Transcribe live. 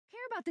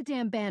Stop the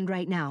damn band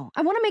right now.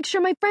 I want to make sure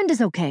my friend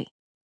is okay.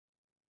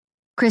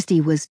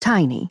 Christy was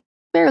tiny,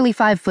 barely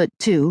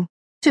 5'2",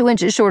 2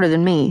 inches shorter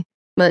than me,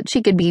 but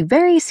she could be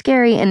very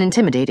scary and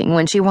intimidating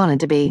when she wanted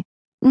to be.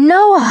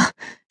 "Noah!"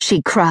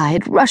 she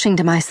cried, rushing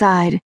to my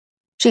side.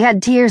 She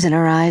had tears in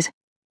her eyes.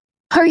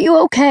 "Are you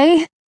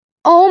okay?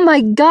 Oh my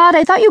God,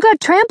 I thought you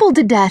got trampled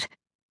to death.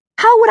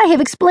 How would I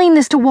have explained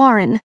this to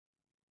Warren?"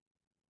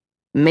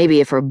 "Maybe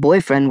if her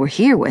boyfriend were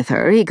here with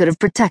her, he could have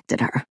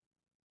protected her."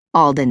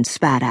 Alden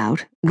spat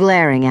out,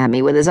 glaring at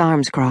me with his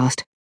arms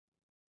crossed.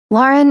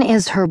 "Warren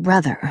is her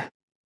brother,"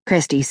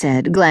 Christy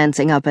said,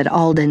 glancing up at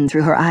Alden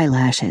through her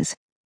eyelashes.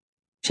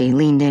 She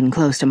leaned in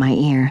close to my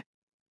ear.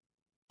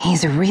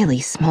 "He's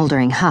really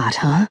smoldering hot,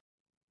 huh?"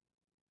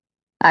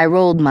 I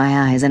rolled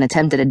my eyes and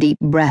attempted a deep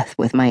breath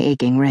with my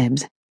aching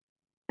ribs.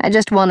 I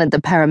just wanted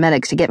the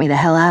paramedics to get me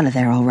the hell out of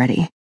there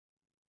already.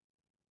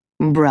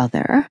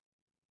 "Brother?"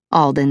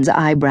 Alden's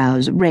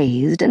eyebrows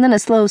raised, and then a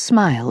slow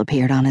smile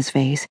appeared on his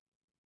face.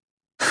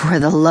 "For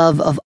the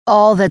love of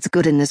all that's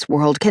good in this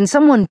world, can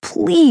someone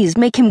please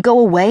make him go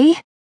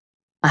away?"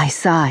 I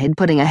sighed,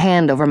 putting a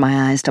hand over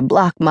my eyes to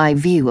block my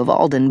view of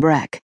Alden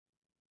Breck.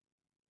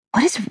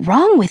 "What is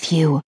wrong with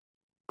you?"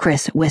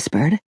 Chris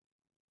whispered.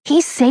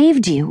 "He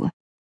saved you."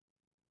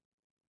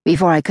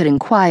 Before I could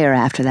inquire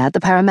after that,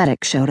 the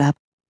paramedics showed up.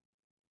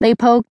 They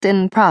poked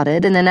and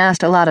prodded and then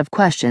asked a lot of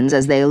questions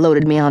as they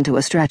loaded me onto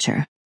a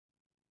stretcher.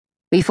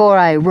 Before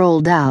I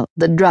rolled out,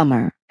 the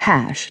drummer,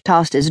 Hash,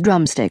 tossed his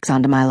drumsticks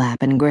onto my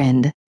lap and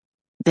grinned.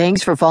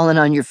 "Thanks for falling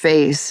on your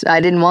face. I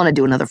didn't want to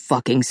do another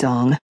fucking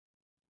song."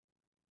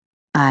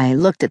 I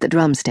looked at the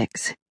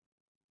drumsticks.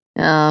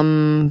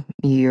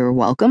 You're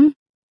welcome."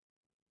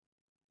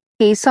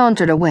 He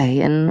sauntered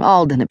away, and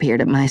Alden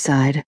appeared at my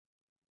side.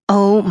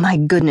 "Oh my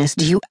goodness,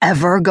 do you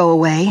ever go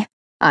away?"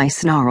 I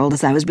snarled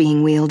as I was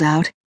being wheeled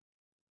out.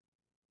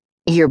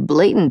 "Your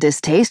blatant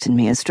distaste in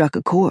me has struck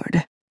a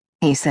chord,"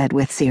 he said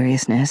with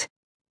seriousness.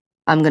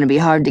 "I'm gonna be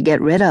hard to get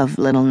rid of,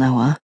 little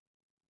Noah."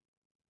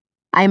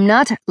 "I'm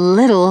not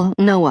little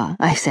Noah,"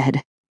 I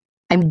said.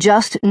 "I'm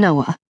just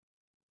Noah.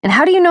 And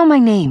how do you know my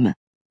name?"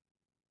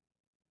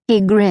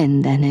 He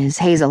grinned, and his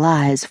hazel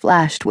eyes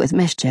flashed with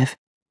mischief.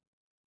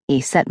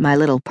 He set my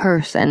little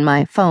purse and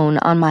my phone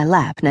on my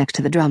lap next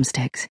to the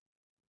drumsticks.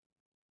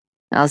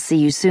 "I'll see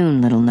you soon,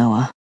 little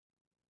Noah.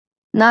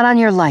 Not on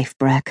your life,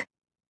 Breck."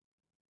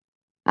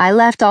 I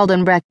left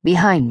Alden Breck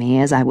behind me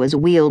as I was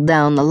wheeled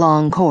down the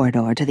long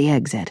corridor to the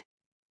exit.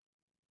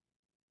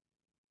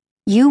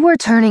 "You were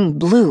turning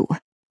blue,"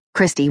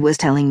 Christy was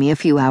telling me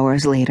a few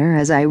hours later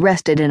as I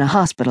rested in a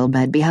hospital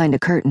bed behind a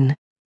curtain.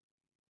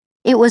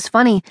 "It was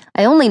funny,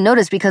 I only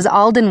noticed because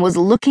Alden was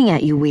looking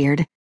at you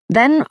weird.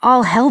 Then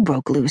all hell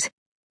broke loose.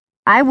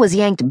 I was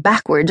yanked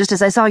backward just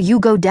as I saw you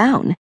go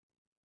down.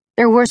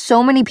 There were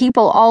so many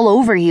people all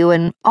over you,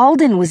 and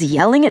Alden was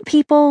yelling at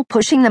people,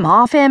 pushing them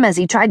off him as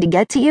he tried to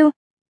get to you.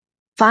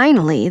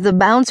 Finally, the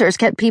bouncers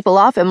kept people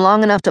off him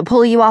long enough to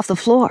pull you off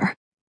the floor.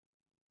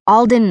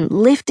 Alden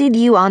lifted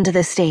you onto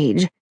the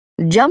stage,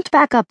 jumped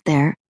back up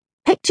there,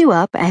 picked you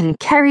up, and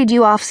carried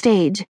you off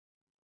stage.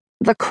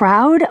 The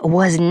crowd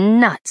was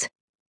nuts.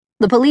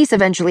 The police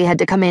eventually had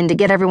to come in to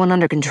get everyone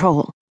under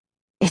control.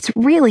 It's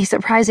really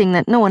surprising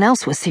that no one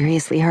else was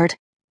seriously hurt.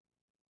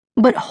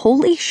 But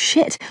holy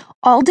shit,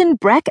 Alden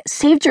Breck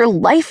saved your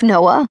life,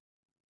 Noah."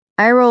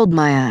 I rolled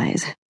my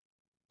eyes.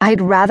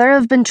 I'd rather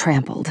have been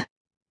trampled.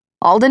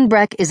 Alden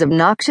Breck is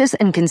obnoxious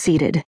and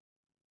conceited.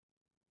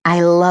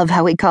 "I love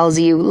how he calls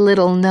you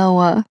little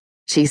Noah,"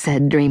 she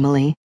said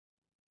dreamily.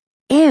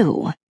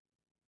 "Ew.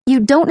 You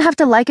don't have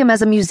to like him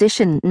as a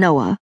musician,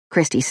 Noah,"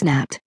 Christy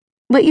snapped.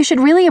 "But you should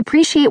really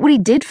appreciate what he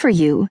did for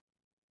you.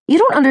 You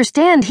don't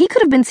understand, he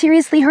could have been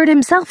seriously hurt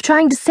himself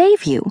trying to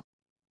save you."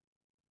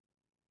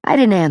 I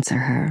didn't answer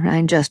her,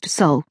 I just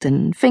sulked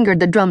and fingered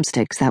the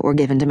drumsticks that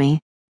were given to me.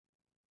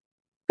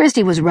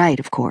 Christy was right,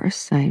 of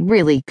course. I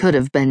really could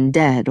have been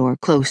dead or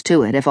close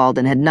to it if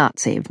Alden had not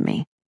saved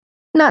me.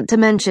 Not to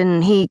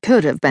mention, he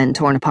could have been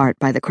torn apart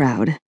by the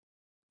crowd.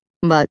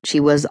 But she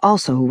was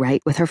also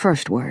right with her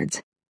first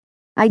words.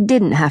 I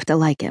didn't have to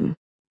like him.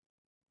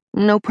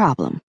 No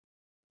problem.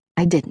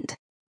 I didn't.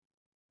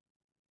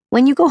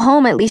 "When you go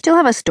home, at least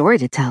you'll have a story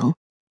to tell,"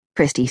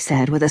 Christy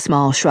said with a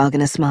small shrug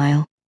and a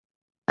smile.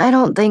 "I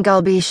don't think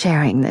I'll be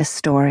sharing this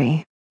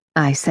story,"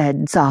 I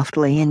said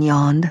softly and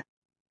yawned.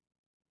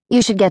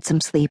 "You should get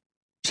some sleep,"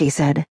 she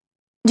said.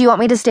 "Do you want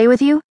me to stay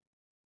with you?"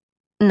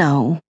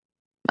 "No."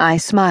 I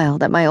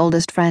smiled at my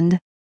oldest friend.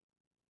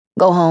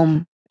 "Go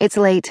home. It's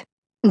late.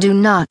 Do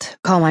not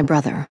call my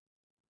brother."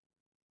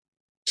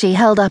 She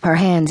held up her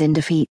hands in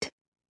defeat.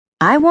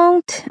 I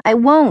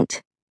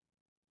won't.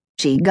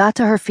 She got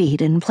to her feet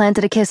and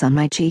planted a kiss on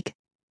my cheek.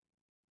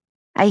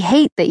 "I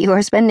hate that you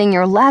are spending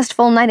your last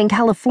full night in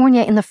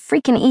California in the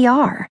freaking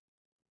ER.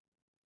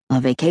 "A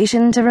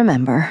vacation to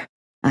remember,"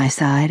 I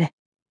sighed.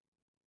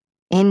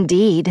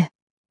 "Indeed.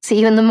 See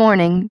you in the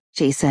morning,"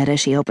 she said as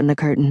she opened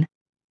the curtain.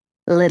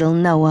 "Little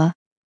Noah."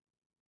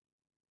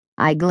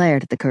 I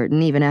glared at the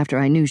curtain even after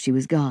I knew she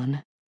was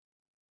gone.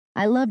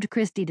 I loved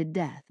Christy to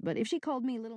death, but if she called me little